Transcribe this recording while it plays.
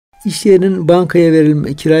İş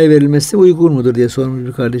yerinin kiraya verilmesi uygun mudur diye sormuş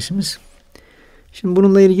bir kardeşimiz. Şimdi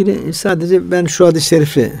bununla ilgili sadece ben şu hadis-i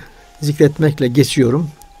şerifi zikretmekle geçiyorum.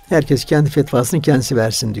 Herkes kendi fetvasını kendisi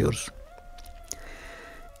versin diyoruz.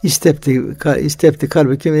 İstefti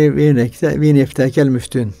kalbike ve neftekel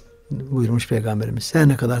müftün buyurmuş Peygamberimiz. Her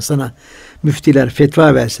ne kadar sana müftiler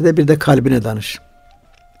fetva verse de bir de kalbine danış.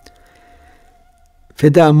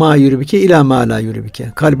 Feda ma yürübike ila ma la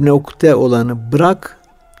yürübike. Kalbine ukde olanı bırak,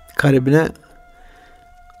 kalbine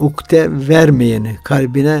ukde vermeyeni,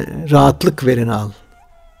 kalbine rahatlık vereni al.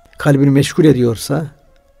 Kalbini meşgul ediyorsa,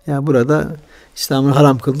 ya burada İslam'ın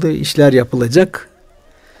haram kıldığı işler yapılacak.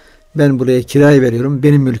 Ben buraya kiraya veriyorum,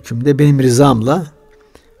 benim mülkümde, benim rızamla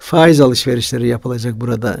faiz alışverişleri yapılacak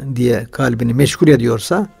burada diye kalbini meşgul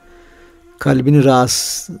ediyorsa, kalbine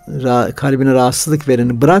rahatsızlık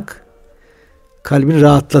vereni bırak, kalbini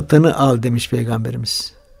rahatlatanı al demiş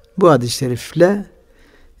Peygamberimiz. Bu hadis-i şerifle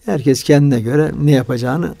herkes kendine göre ne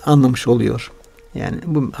yapacağını anlamış oluyor. Yani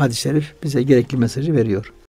bu hadis-i şerif bize gerekli mesajı veriyor.